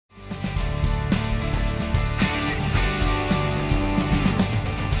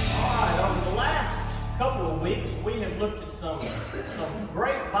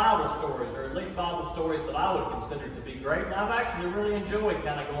stories that I would consider to be great. And I've actually really enjoyed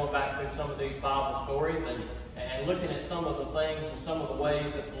kind of going back through some of these Bible stories and looking at some of the things and some of the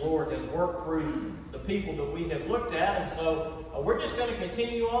ways that the Lord has worked through the people that we have looked at. And so we're just going to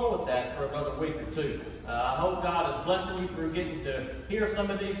continue on with that for another week or two. I hope God is blessing you through getting to hear some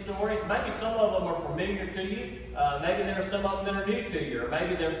of these stories. Maybe some of them are familiar to you. Maybe there are some of them that are new to you. Or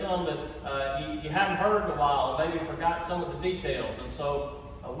maybe there's some that you haven't heard in a while and maybe forgot some of the details. And so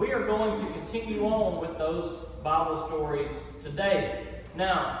we are going to continue on with those Bible stories today.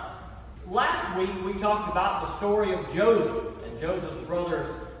 Now, last week we talked about the story of Joseph. And Joseph's brothers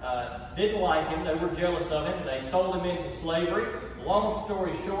didn't like him. They were jealous of him. They sold him into slavery. Long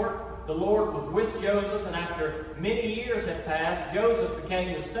story short, the Lord was with Joseph, and after many years had passed, Joseph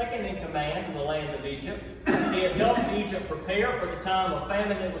became the second in command in the land of Egypt. He had helped Egypt prepare for the time of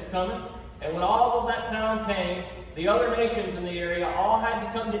famine that was coming. And when all of that time came, the other nations in the area all had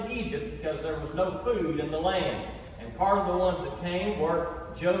to come to Egypt because there was no food in the land. And part of the ones that came were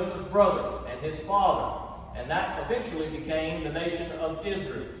Joseph's brothers and his father. And that eventually became the nation of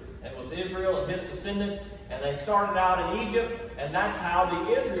Israel. It was Israel and his descendants, and they started out in Egypt, and that's how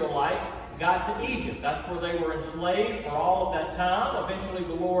the Israelites got to Egypt. That's where they were enslaved for all of that time. Eventually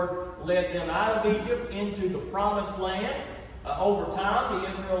the Lord led them out of Egypt into the promised land. Over time, the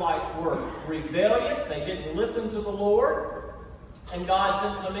Israelites were rebellious. They didn't listen to the Lord. And God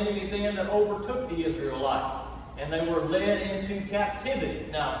sent some enemies in that overtook the Israelites. And they were led into captivity.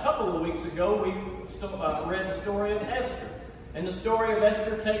 Now, a couple of weeks ago, we read the story of Esther. And the story of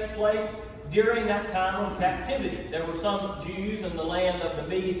Esther takes place during that time of captivity. There were some Jews in the land of the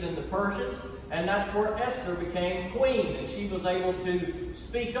Medes and the Persians, and that's where Esther became queen, and she was able to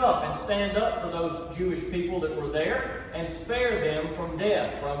speak up and stand up for those Jewish people that were there and spare them from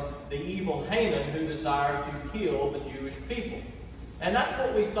death, from the evil Haman who desired to kill the Jewish people. And that's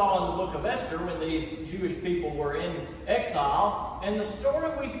what we saw in the book of Esther when these Jewish people were in exile. And the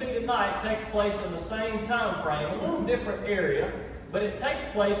story we see tonight takes place in the same time frame, a little different area, but it takes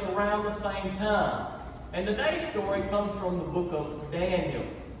place around the same time. And today's story comes from the book of Daniel.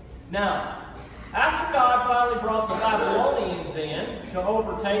 Now, after God finally brought the Babylonians in to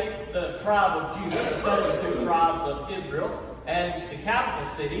overtake the tribe of Judah, the 72 tribes of Israel, and the capital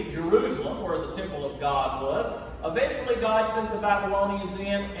city, Jerusalem, where the temple of God was, eventually God sent the Babylonians in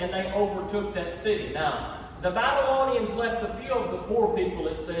and they overtook that city. Now, the Babylonians left a few of the poor people,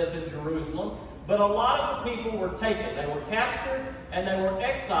 it says, in Jerusalem, but a lot of the people were taken. They were captured and they were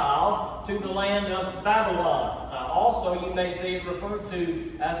exiled to the land of Babylon. Also, you may see it referred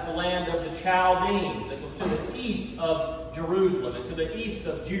to as the land of the Chaldeans. It was to the east of Jerusalem and to the east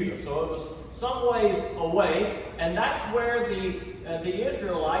of Judah. So it was some ways away, and that's where the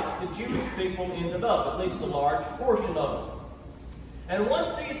Israelites, the Jewish people, ended up, at least a large portion of them. And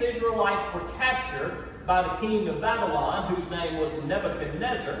once these Israelites were captured by the king of Babylon, whose name was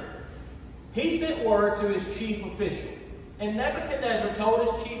Nebuchadnezzar, he sent word to his chief official. And Nebuchadnezzar told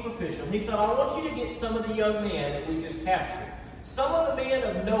his chief official, he said, I want you to get some of the young men that we just captured. Some of the men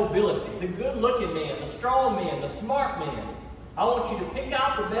of nobility, the good-looking men, the strong men, the smart men. I want you to pick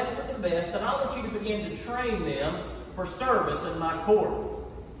out the best of the best, and I want you to begin to train them for service in my court.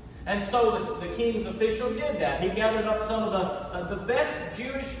 And so the king's official did that. He gathered up some of the best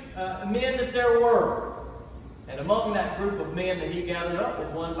Jewish men that there were. And among that group of men that he gathered up was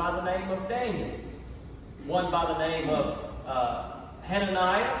one by the name of Daniel, one by the name of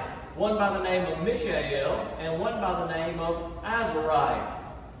Hananiah, one by the name of Mishael, and one by the name of Azariah.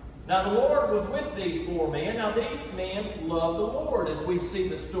 Now the Lord was with these four men. Now these men loved the Lord, as we see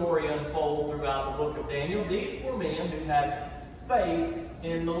the story unfold throughout the book of Daniel. These were men who had faith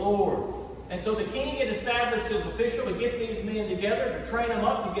in the Lord. And so the king had established his official to get these men together, to train them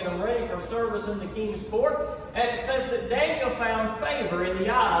up, to get them ready for service in the king's court. And it says that Daniel found favor in the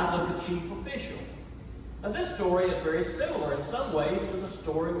eyes of the chief official. Now this story is very similar in some ways to the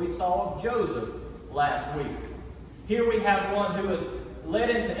story we saw of Joseph last week. Here we have one who is led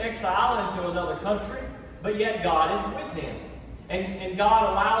into exile into another country, but yet God is with him. And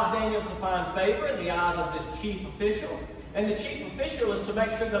God allows Daniel to find favor in the eyes of this chief official. And the chief official is to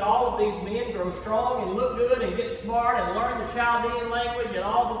make sure that all of these men grow strong and look good and get smart and learn the Chaldean language and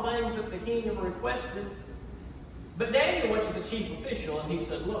all the things that the king had requested. But Daniel went to the chief official and he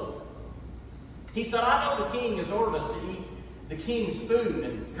said, look, he said, I know the king has ordered us to eat the king's food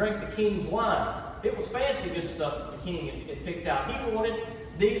and drink the king's wine. It was fancy good stuff that the king had picked out. He wanted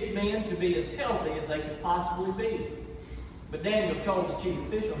these men to be as healthy as they could possibly be. But Daniel told the chief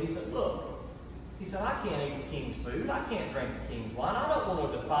official, he said, look, he said, I can't eat the king's food. I can't drink the king's wine. I don't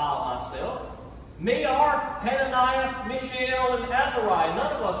want to defile myself. Me are Hananiah, Mishael, and Azariah.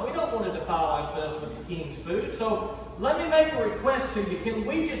 None of us, we don't want to defile ourselves with the king's food. So let me make a request to you. Can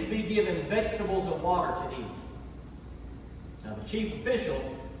we just be given vegetables and water to eat? Now the chief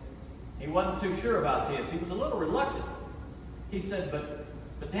official, he wasn't too sure about this. He was a little reluctant. He said,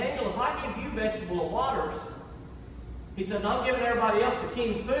 but Daniel, if I give you vegetable and waters, he said, and I'm giving everybody else the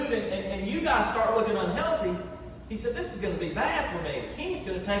king's food, and you guys start looking unhealthy, he said, this is going to be bad for me. The king's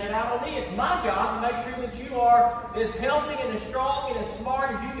going to take it out on me. It's my job to make sure that you are as healthy and as strong and as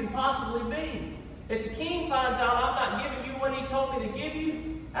smart as you can possibly be. If the king finds out I'm not giving you what he told me to give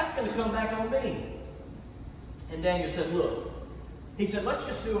you, that's going to come back on me. And Daniel said, look, he said, let's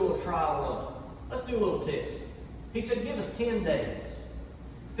just do a little trial run. Let's do a little test. He said, give us 10 days.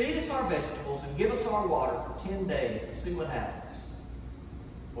 Feed us our vegetables and give us our water for 10 days and see what happens.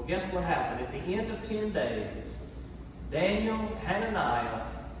 Well, guess what happened? At the end of 10 days, Daniel, Hananiah,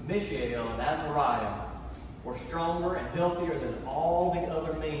 Mishael, and Azariah were stronger and healthier than all the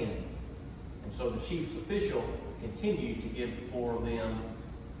other men. And so the chief's official continued to give the 4 of them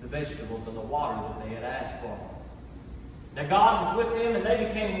the vegetables and the water that they had asked for. Now God was with them, and they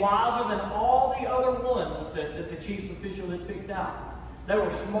became wiser than all the other ones that the chief's official had picked out. They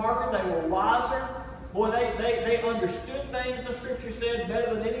were smarter, they were wiser. Boy, they understood things, the Scripture said,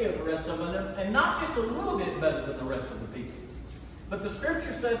 better than any of the rest of them, and not just a little bit better than the rest of the people. But the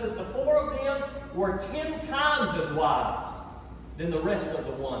Scripture says that the 4 of them were 10 times as wise than the rest of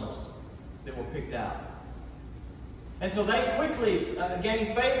the ones that were picked out. And so they quickly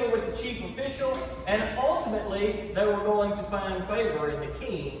gained favor with the chief official, and ultimately they were going to find favor in the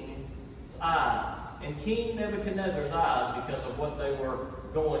king's eyes, in King Nebuchadnezzar's eyes, because of what they were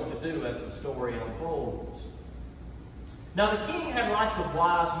going to do as the story unfolds. Now the king had lots of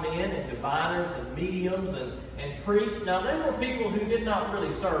wise men and diviners and mediums and priests. Now they were people who did not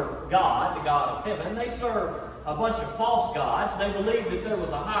really serve God, the God of heaven. They served a bunch of false gods. They believed that there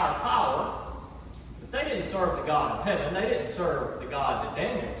was a higher power. They didn't serve the God of heaven. They didn't serve the God that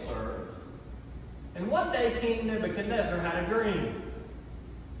Daniel served. And one day King Nebuchadnezzar had a dream.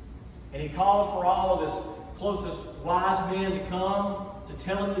 And he called for all of his closest wise men to come to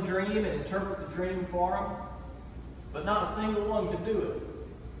tell him the dream and interpret the dream for him. But not a single one could do it.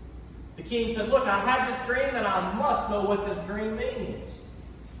 The king said, look, I had this dream and I must know what this dream means.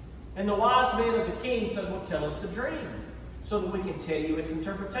 And the wise men of the king said, well, tell us the dream, so that we can tell you its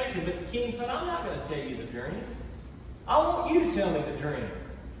interpretation. But the king said, I'm not going to tell you the dream. I want you to tell me the dream.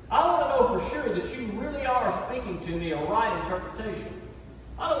 I want to know for sure that you really are speaking to me a right interpretation.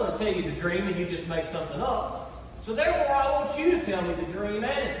 I don't want to tell you the dream and you just make something up. So therefore, I want you to tell me the dream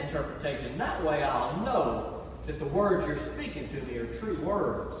and its interpretation. That way I'll know that the words you're speaking to me are true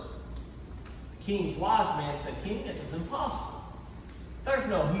words. The king's wise man said, King, this is impossible. There's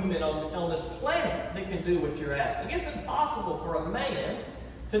no human on this planet that can do what you're asking. It's impossible for a man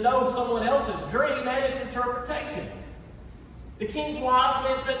to know someone else's dream and its interpretation. The king's wise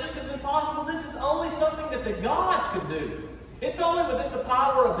men said, this is impossible. This is only something that the gods could do. It's only within the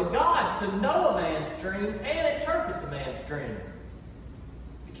power of the gods to know a man's dream and interpret the man's dream.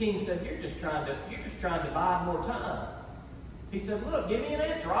 The king said, you're just trying to buy more time. He said, look, give me an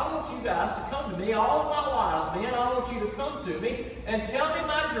answer. I want you guys to come to me, all of my wise men. I want you to come to me and tell me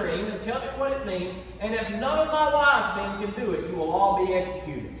my dream and tell me what it means. And if none of my wise men can do it, you will all be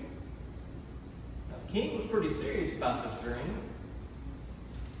executed. Now, the king was pretty serious about this dream.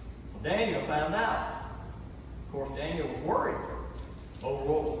 Well, Daniel found out. Of course, Daniel was worried over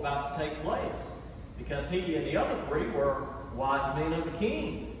what was about to take place, because he and the other 3 were wise men of the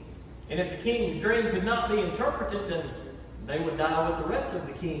king. And if the king's dream could not be interpreted, then they would die with the rest of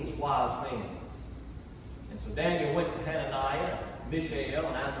the king's wise men. And so Daniel went to Hananiah, Mishael,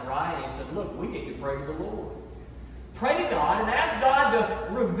 and Azariah, and he said, look, we need to pray to the Lord. Pray to God and ask God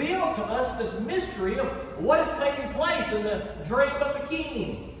to reveal to us this mystery of what is taking place in the dream of the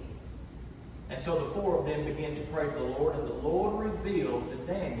king. And so the 4 of them began to pray to the Lord, and the Lord revealed to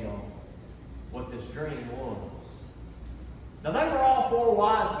Daniel what this dream was. Now they were all 4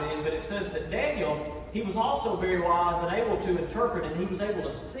 wise men, but it says that Daniel, he was also very wise and able to interpret, and he was able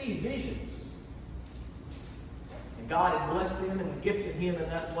to see visions. And God had blessed him and gifted him in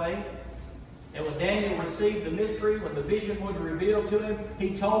that way. And when Daniel received the mystery, when the vision was revealed to him,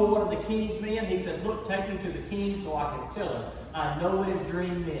 he told one of the king's men, he said, look, take me to the king so I can tell him. I know what his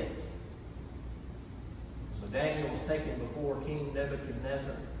dream meant. So Daniel was taken before King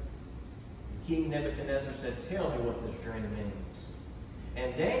Nebuchadnezzar. King Nebuchadnezzar said, tell me what this dream means.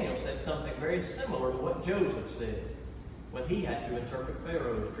 And Daniel said something very similar to what Joseph said when he had to interpret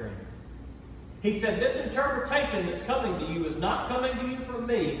Pharaoh's dream. He said, this interpretation that's coming to you is not coming to you from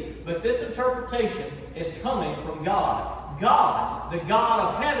me, but this interpretation is coming from God. God, the God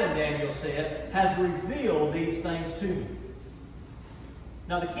of heaven, Daniel said, has revealed these things to me.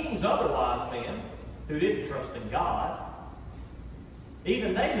 Now the king's other wise men, who didn't trust in God,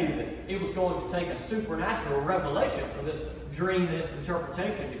 even they knew that it was going to take a supernatural revelation for this dream and its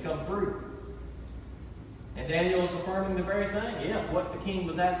interpretation to come through. And Daniel is affirming the very thing. Yes, what the king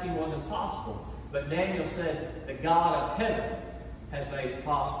was asking was impossible. But Daniel said, the God of heaven has made it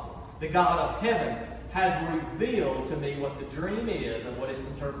possible. The God of heaven has revealed to me what the dream is and what its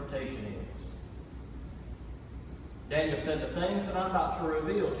interpretation is. Daniel said, the things that I'm about to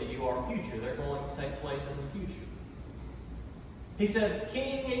reveal to you are future. They're going to take place in the future. He said,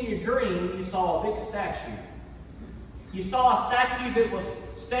 King, in your dream, you saw a big statue. You saw a statue that was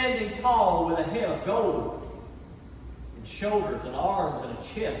standing tall with a head of gold, and shoulders and arms and a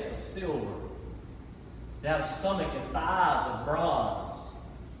chest of silver. It had a stomach and thighs of bronze.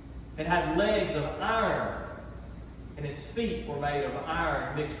 It had legs of iron, and its feet were made of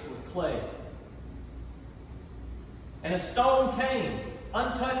iron mixed with clay. And a stone came,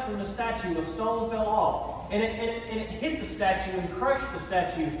 untouched from the statue, a stone fell off. And it hit the statue and crushed the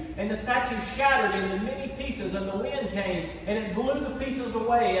statue. And the statue shattered into many pieces, and the wind came, and it blew the pieces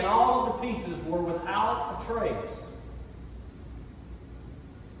away, and all of the pieces were without a trace.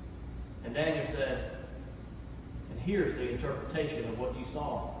 And Daniel said, and here's the interpretation of what you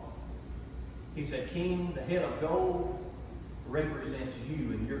saw. He said, King, the head of gold represents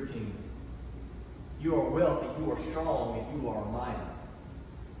you and your kingdom. You are wealthy, you are strong, and you are mighty.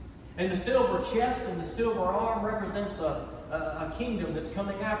 And the silver chest and the silver arm represents a kingdom that's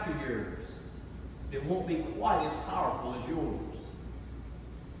coming after yours. It won't be quite as powerful as yours.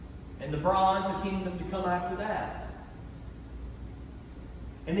 And the bronze, a kingdom to come after that.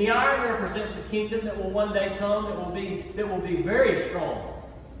 And the iron represents a kingdom that will one day come that will be very strong,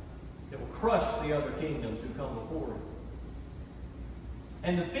 that will crush the other kingdoms who come before it.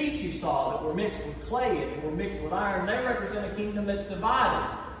 And the feet you saw that were mixed with clay and that were mixed with iron, they represent a kingdom that's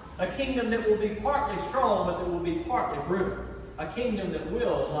divided. A kingdom that will be partly strong, but that will be partly brittle. A kingdom that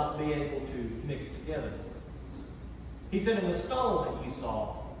will not be able to mix together. He said, in the stone that you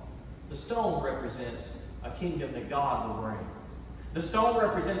saw, the stone represents a kingdom that God will bring. The stone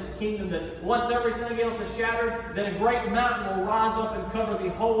represents a kingdom that once everything else is shattered, then a great mountain will rise up and cover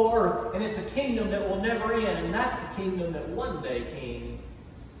the whole earth. And it's a kingdom that will never end. And that's a kingdom that one day, King,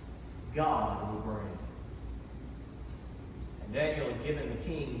 God will bring. And Daniel had given the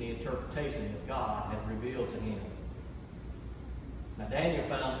king the interpretation that God had revealed to him. Now Daniel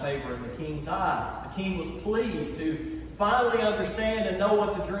found favor in the king's eyes. The king was pleased to finally understand and know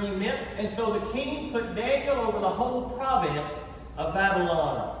what the dream meant. And so the king put Daniel over the whole province of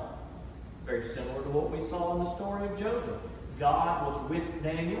Babylon. Very similar to what we saw in the story of Joseph. God was with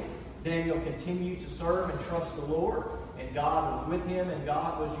Daniel. Daniel continued to serve and trust the Lord. And God was with him, and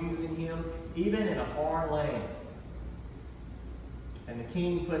God was using him even in a foreign land. And the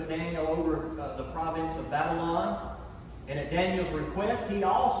king put Daniel over the province of Babylon. And at Daniel's request, he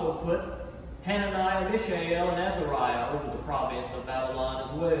also put Hananiah, Mishael, and Azariah over the province of Babylon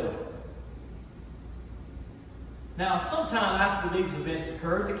as well. Now, sometime after these events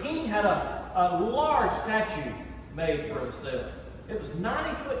occurred, the king had a large statue made for himself. It was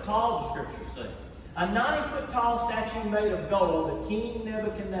 90 foot tall, the scriptures say. A 90-foot tall statue made of gold that King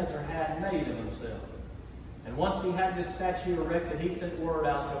Nebuchadnezzar had made of himself. And once he had this statue erected, he sent word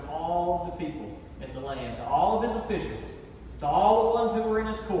out to all the people in the land, to all of his officials, to all the ones who were in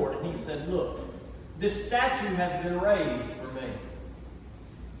his court. And he said, look, this statue has been raised for me.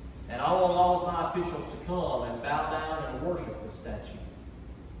 And I want all of my officials to come and bow down and worship the statue.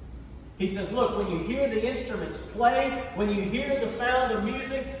 He says, look, when you hear the instruments play, when you hear the sound of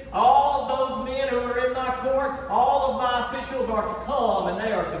music, all of those men who are in my court, all of my officials are to come and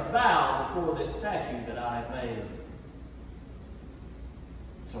they are to bow before this statue that I have made.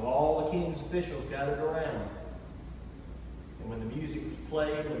 So all the king's officials gathered around. And when the music was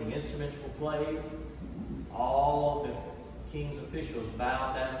played, when the instruments were played, all the king's officials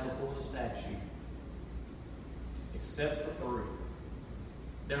bowed down before the statue, except for three.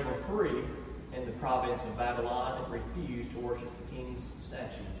 There were three in the province of Babylon that refused to worship the king's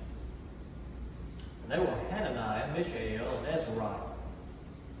statue. And they were Hananiah, Mishael, and Azariah.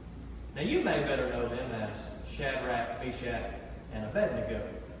 Now you may better know them as Shadrach, Meshach, and Abednego.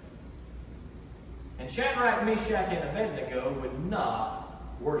 And Shadrach, Meshach, and Abednego would not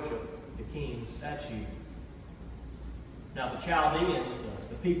worship the king's statue. Now the Chaldeans,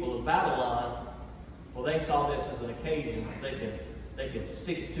 the people of Babylon, well, they saw this as an occasion that they could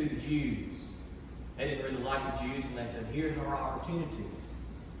stick it to the Jews. They didn't really like the Jews, and they said, here's our opportunity.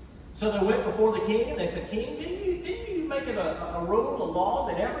 So they went before the king, and they said, King, didn't you make it a rule, a law,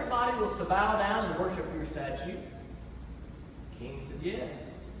 that everybody was to bow down and worship your statue? The king said, yes.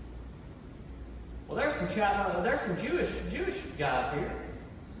 Well, there's some Jewish guys here,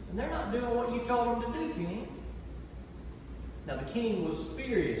 and they're not doing what you told them to do, King. Now, the king was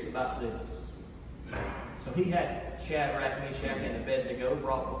furious about this. So he had Shadrach, Meshach, and Abednego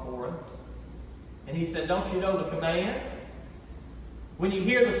brought before him. And he said, don't you know the command? When you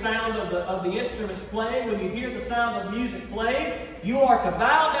hear the sound of the instruments playing, when you hear the sound of music playing, you are to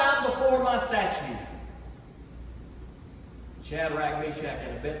bow down before my statue. Shadrach, Meshach,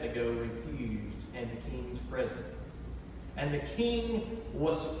 and Abednego refused, and the king's present. And the king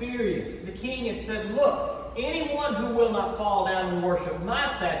was furious. The king had said, look, anyone who will not fall down and worship my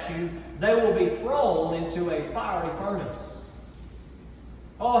statue, they will be thrown into a fiery furnace.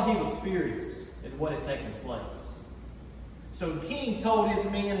 Oh, he was furious at what had taken place. So the king told his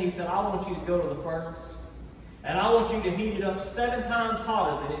men, he said, I want you to go to the furnace, and I want you to heat it up 7 times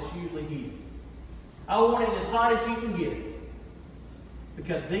hotter than it's usually heated. I want it as hot as you can get it.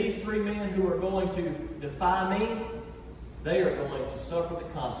 Because these 3 men who are going to defy me, they are going to suffer the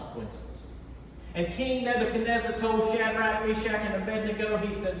consequences. And King Nebuchadnezzar told Shadrach, Meshach, and Abednego,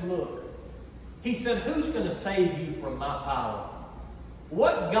 he said, look, he said, who's going to save you from my power?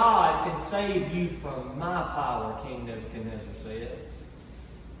 What God can save you from my power, King Nebuchadnezzar said.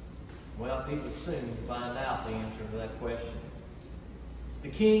 Well, he would soon find out the answer to that question. The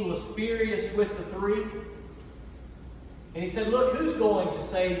king was furious with the 3. And he said, look, who's going to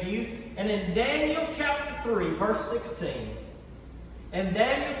save you? And in Daniel chapter 3, verse 16, in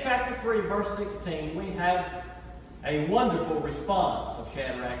Daniel chapter 3, verse 16, we have a wonderful response of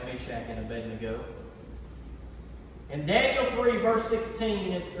Shadrach, Meshach, and Abednego. In Daniel 3, verse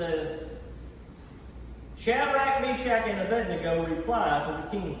 16, it says, Shadrach, Meshach, and Abednego replied to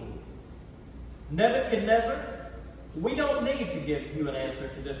the king, Nebuchadnezzar, we don't need to give you an answer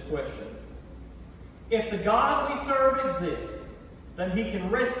to this question. If the God we serve exists, then he can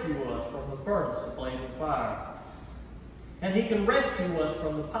rescue us from the furnace of blazing fire. And he can rescue us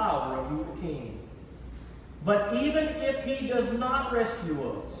from the power of you, the king. But even if he does not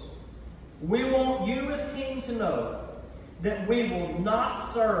rescue us, we want you as king to know that we will not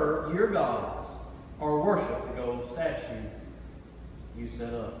serve your gods or worship the gold statue you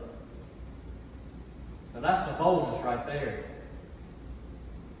set up. Now that's the boldness right there.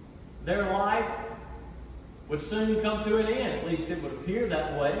 Their life would soon come to an end. At least it would appear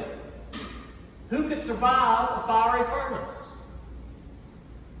that way. Who could survive a fiery furnace?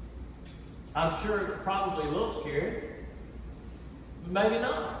 I'm sure it's probably a little scary. Maybe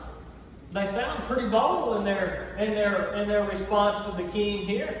not. They sound pretty bold in their response to the king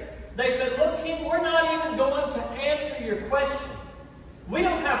here. They said, look, king, we're not even going to answer your question. We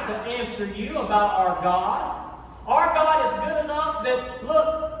don't have to answer you about our God. Our God is good enough that,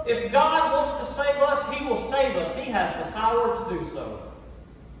 look, if God wants to save us, he will save us. He has the power to do so.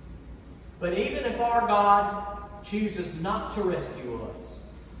 But even if our God chooses not to rescue us,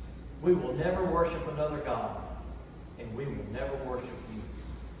 we will never worship another God, and we will never worship you.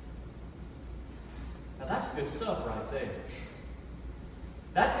 Now that's good stuff right there.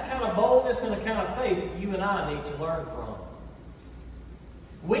 That's the kind of boldness and the kind of faith that you and I need to learn from.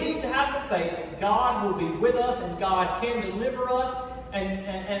 We need to have the faith that God will be with us and God can deliver us, and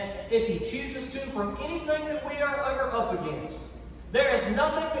if he chooses to, from anything that we are ever up against. There is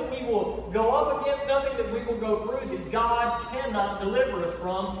nothing that we will go up against, nothing that we will go through that God cannot deliver us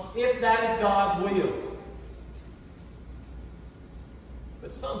from if that is God's will.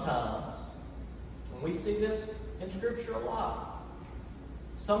 But sometimes, and we see this in Scripture a lot,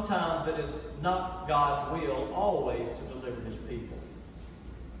 sometimes it is not God's will always to deliver his people.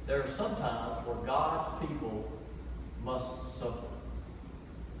 There are some times where God's people must suffer.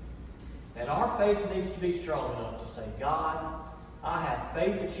 And our faith needs to be strong enough to say, God, I have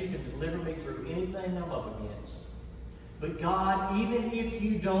faith that you can deliver me through anything I'm up against. But God, even if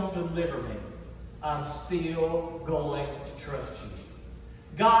you don't deliver me, I'm still going to trust you.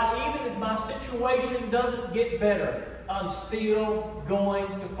 God, even if my situation doesn't get better, I'm still going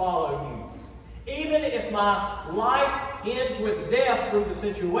to follow you. Even if my life ends with death through the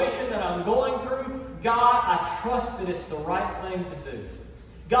situation that I'm going through, God, I trust that it's the right thing to do.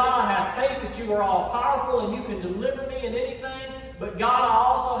 God, I have faith that you are all powerful and you can deliver me in anything. But God, I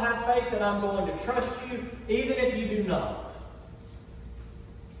also have faith that I'm going to trust you even if you do not.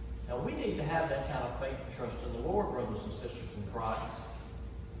 Now, we need to have that kind of faith and trust in the Lord, brothers and sisters in Christ.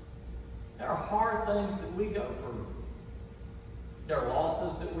 There are hard things that we go through. There are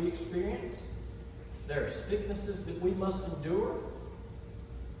losses that we experience. There are sicknesses that we must endure.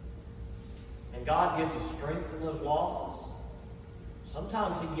 And God gives us strength in those losses.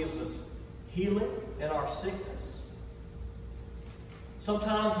 Sometimes He gives us healing in our sickness.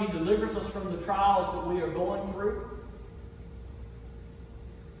 Sometimes He delivers us from the trials that we are going through.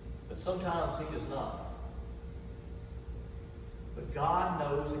 But sometimes He does not. But God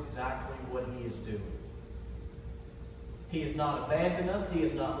knows exactly what He is doing. He has not abandoned us. He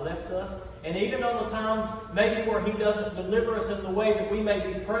has not left us. And even on the times maybe where He doesn't deliver us in the way that we may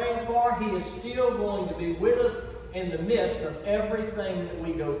be praying for, He is still going to be with us in the midst of everything that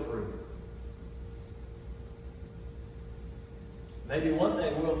we go through. Maybe one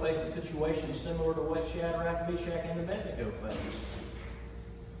day we'll face a situation similar to what Shadrach, Meshach, and Abednego faced.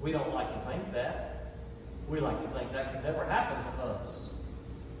 We don't like to think that. We like to think that could never happen to us.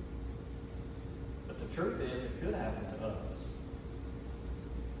 But the truth is, it could happen to us.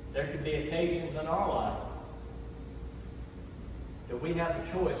 There could be occasions in our life that we have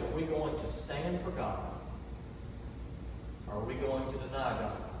the choice. Are we going to stand for God? Or are we going to deny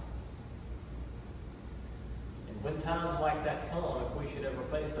God? And when times like that come, if we should ever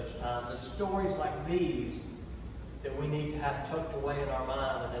face such times, it's stories like these that we need to have tucked away in our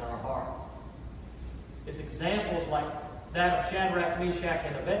mind and in our heart. It's examples like that of Shadrach, Meshach,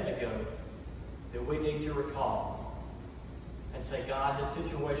 and Abednego that we need to recall and say, God, this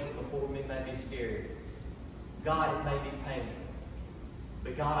situation before me may be scary. God, it may be painful.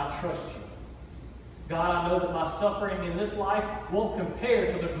 But God, I trust you. God, I know that my suffering in this life won't compare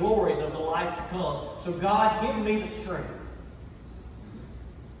to the glories of the life to come. So God, give me the strength.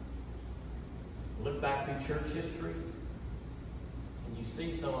 Look back through church history, and you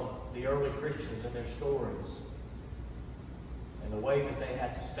see some of the early Christians and their stories and the way that they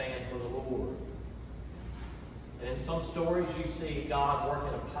had to stand for the Lord. And in some stories you see God work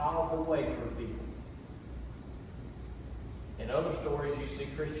in a powerful way through people. In other stories you see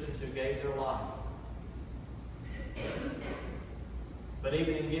Christians who gave their life. But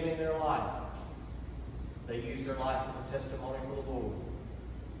even in giving their life, they used their life as a testimony for the Lord.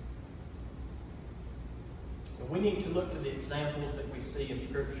 And we need to look to the examples that we see in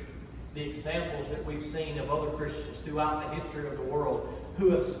Scripture, the examples that we've seen of other Christians throughout the history of the world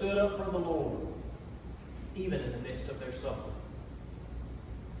who have stood up for the Lord, even in the midst of their suffering.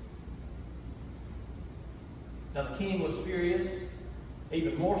 Now the king was furious,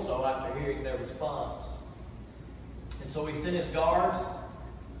 even more so after hearing their response. And so he sent his guards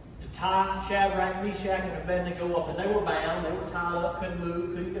to tie Shadrach, Meshach, and Abednego up. And they were bound, they were tied up, couldn't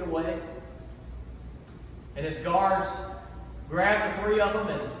move, couldn't get away. And his guards grabbed the three of them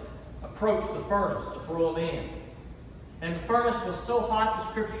and approached the furnace to throw them in. And the furnace was so hot, the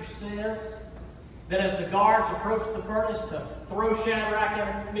Scripture says, that as the guards approached the furnace to throw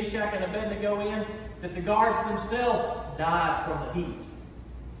Shadrach, Meshach, and Abednego in, that the guards themselves died from the heat.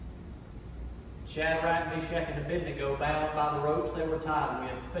 Shadrach, Meshach, and Abednego, bound by the ropes they were tied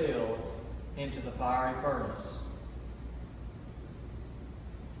with, fell into the fiery furnace.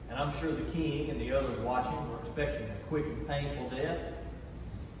 And I'm sure the king and the others watching were expecting a quick and painful death.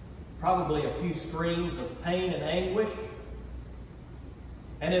 Probably a few screams of pain and anguish.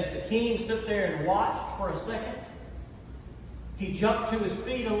 And as the king sat there and watched for a second, he jumped to his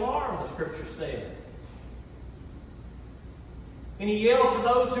feet alarmed, the Scripture said. And he yelled to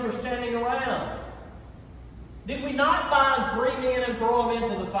those who were standing around, "Did we not bind 3 men and throw them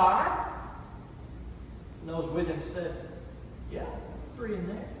into the fire?" And those with him said, "Yeah, 3 in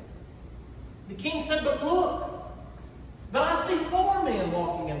there." The king said, "But look, but I see 4 men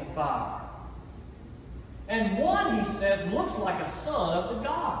walking in the fire. And one," he says, "looks like a son of the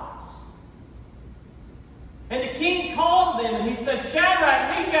gods." And the king called them and he said, "Shadrach,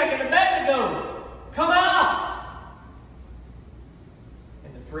 Meshach, and Abednego, come out."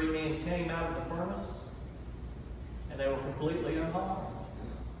 And the 3 men came out of the furnace and they were completely unharmed.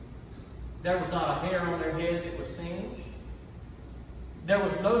 There was not a hair on their head that was singed. There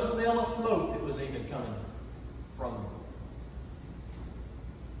was no smell of smoke that was even coming from them.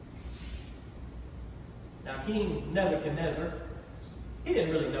 Now, King Nebuchadnezzar, he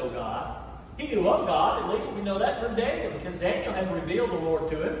didn't really know God. He knew of God, at least we know that from Daniel, because Daniel had revealed the Lord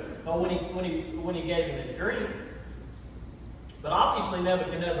to him when he gave him his dream. But obviously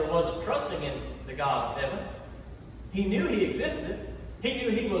Nebuchadnezzar wasn't trusting in the God of heaven. He knew he existed. He knew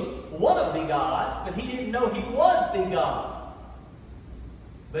he was one of the gods, but he didn't know he was the God.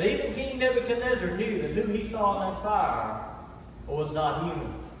 But even King Nebuchadnezzar knew that who he saw in that fire was not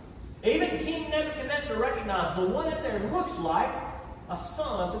human. Even King Nebuchadnezzar recognized the one in there looks like a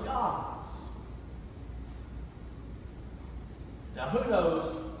son of the gods. Now who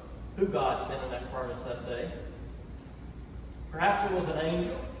knows who God sent in that furnace that day. Perhaps it was an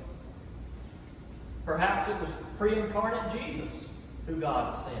angel. Perhaps it was pre-incarnate Jesus who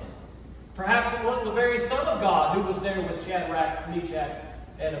God had sent. Perhaps it was the very Son of God who was there with Shadrach, Meshach,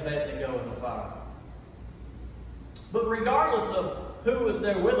 and Abednego in the fire. But regardless of who was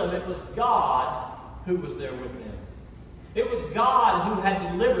there with them, it was God who was there with them. It was God who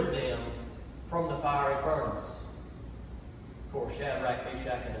had delivered them from the fiery furnace. Of course, Shadrach,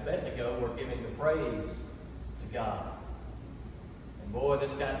 Meshach, and Abednego were giving the praise to God. And boy,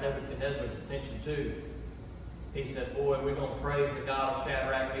 this got Nebuchadnezzar's attention too. He said, boy, we're going to praise the God of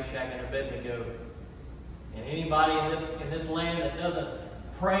Shadrach, Meshach, and Abednego. And anybody in this land that doesn't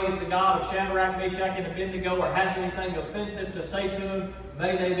praise the God of Shadrach, Meshach, and Abednego or has anything offensive to say to him,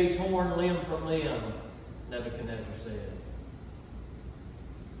 may they be torn limb from limb, Nebuchadnezzar said.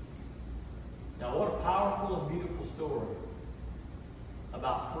 Now, what a powerful and beautiful story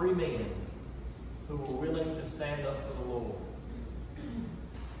about three men who were willing to stand up for the Lord.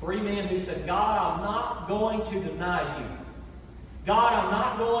 Three men who said, God, I'm not going to deny you. God, I'm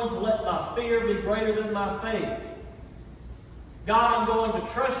not going to let my fear be greater than my faith. God, I'm going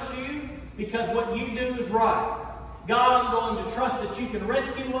to trust you because what you do is right. God, I'm going to trust that you can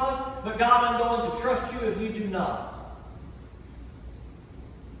rescue us, but God, I'm going to trust you if you do not.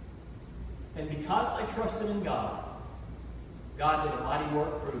 And because they trusted in God, God did a mighty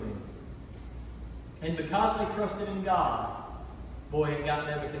work through them. And because they trusted in God, boy, it got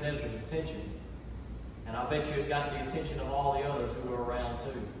Nebuchadnezzar's attention. And I bet you it got the attention of all the others who were around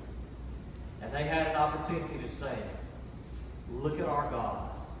too. And they had an opportunity to say, look at our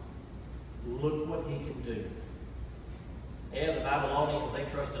God. Look what he can do. Yeah, the Babylonians, they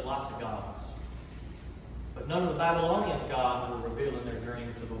trusted lots of gods. But none of the Babylonian gods were revealing their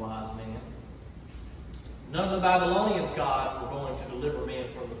dreams to the wise men. None of the Babylonians' gods were going to deliver men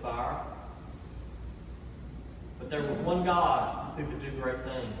from the fire. But there was one God who could do great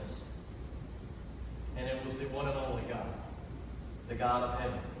things. And it was the one and only God. The God of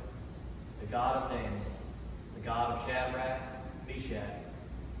heaven. The God of Daniel. The God of Shadrach, Meshach,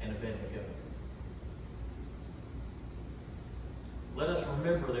 and Abednego. Let us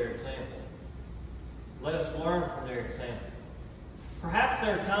remember their example. Let us learn from their example. Perhaps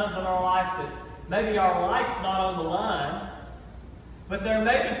there are times in our life that maybe our life's not on the line, but there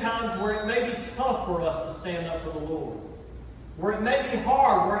may be times where it may be tough for us to stand up for the Lord. Where it may be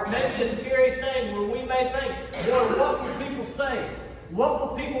hard, where it may be a scary thing, where we may think, boy, what will people say? What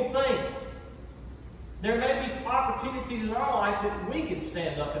will people think? There may be opportunities in our life that we can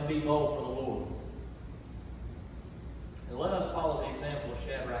stand up and be bold for the Lord. And let us follow the example of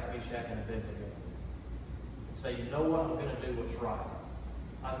Shadrach, Meshach, and Abednego. And say, you know what? I'm going to do what's right.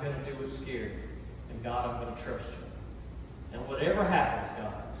 I'm going to do what's scary. And God, I'm going to trust you. And whatever happens,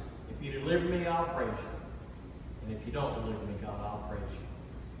 God, if you deliver me, I'll praise you. And if you don't deliver me, God, I'll praise you.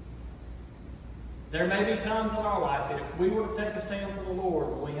 There may be times in our life that if we were to take a stand for the Lord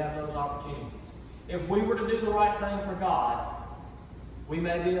when we have those opportunities, if we were to do the right thing for God, we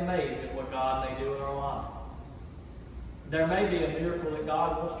may be amazed at what God may do in our life. There may be a miracle that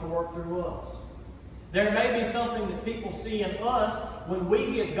God wants to work through us. There may be something that people see in us when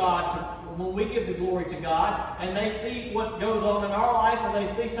we give the glory to God, and they see what goes on in our life, and they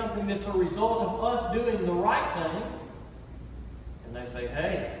see something that's a result of us doing the right thing, and they say,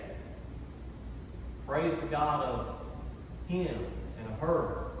 hey, praise the God of him and of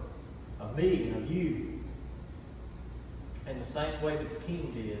her, of me and of you. In the same way that the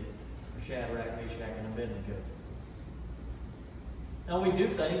king did for Shadrach, Meshach, and Abednego. Now, we do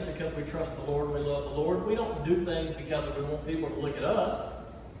things because we trust the Lord and we love the Lord. We don't do things because we want people to look at us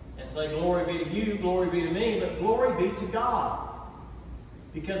and say, glory be to you, glory be to me, but glory be to God.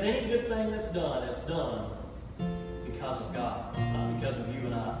 Because any good thing that's done is done because of God, not because of you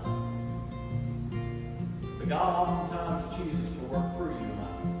and I. But God oftentimes chooses to work through you and I.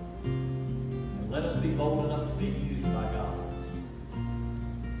 And let us be bold enough to be used by God.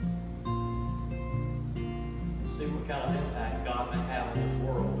 And see what kind of impact God may have in this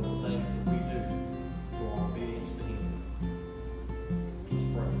world with the things that we do for our obedience to him. Let's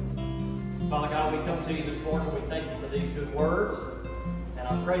pray. Father God, we come to you this morning. We thank you for these good words. And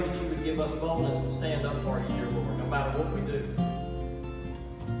I pray that you would give us boldness to stand up for you, dear Lord, no matter what we do.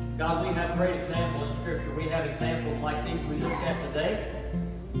 God, we have great examples in Scripture. We have examples like these we looked at today.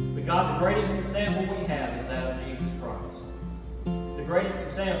 But God, the greatest example we have is that of Jesus Christ. The greatest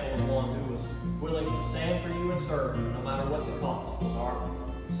example is one who was willing to stand for you and serve you, no matter what the cost, was our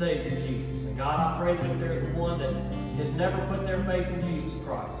Savior, Jesus. And God, I pray that if there's one that has never put their faith in Jesus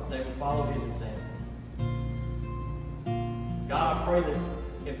Christ, that they would follow his example. God, I pray that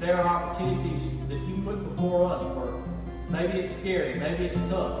if there are opportunities that you put before us where maybe it's scary, maybe it's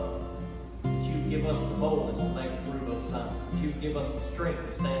tough, that you give us the boldness to make it through those times, that you give us the strength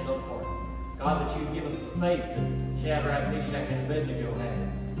to stand up for it. God, that you give us the faith that Shadrach, Meshach, and Abednego had,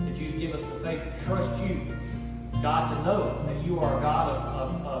 that you give us the faith to trust you, God, to know that you are a God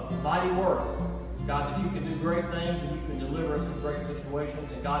of mighty works, God, that you can do great things and you can deliver us in great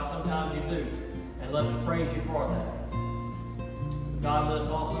situations, and God, sometimes you do, and let us praise you for that. God, let us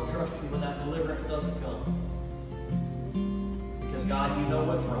also trust you when that deliverance doesn't come. Because God, you know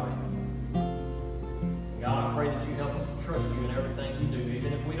what's right. God, I pray that you help us to trust you in everything you do,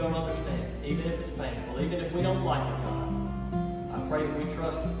 even if we don't understand it, even if it's painful, even if we don't like it, God. I pray that we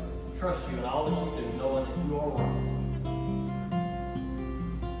trust you in all that you do, knowing that you are right.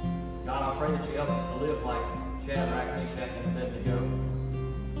 God, I pray that you help us to live like Shadrach, Meshach, and Abednego,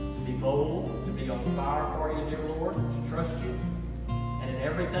 to be bold, to be on fire for you, dear Lord, to trust you. And in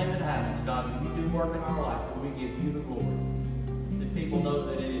everything that happens, God, when you do work in our life, that we give you the glory. That people know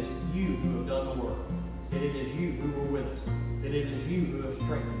that it is you who have done the work. That it is you who were with us. That it is you who have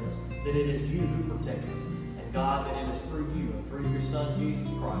strengthened us. That it is you who protect us. And God, that it is through you and through your Son, Jesus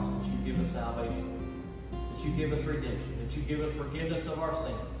Christ, that you give us salvation. That you give us redemption. That you give us forgiveness of our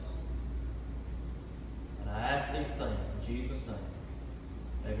sins. And I ask these things in Jesus' name.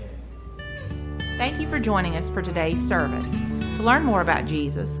 Amen. Thank you for joining us for today's service. To learn more about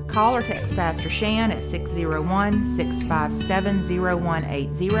Jesus, call or text Pastor Shan at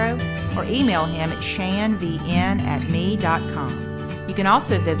 601-657-0180 or email him at shanvn@me.com. You can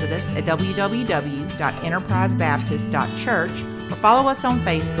also visit us at www.enterprisebaptist.church or follow us on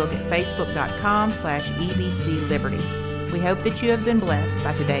Facebook at facebook.com/EBC Liberty. We hope that you have been blessed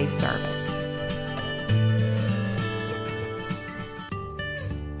by today's service.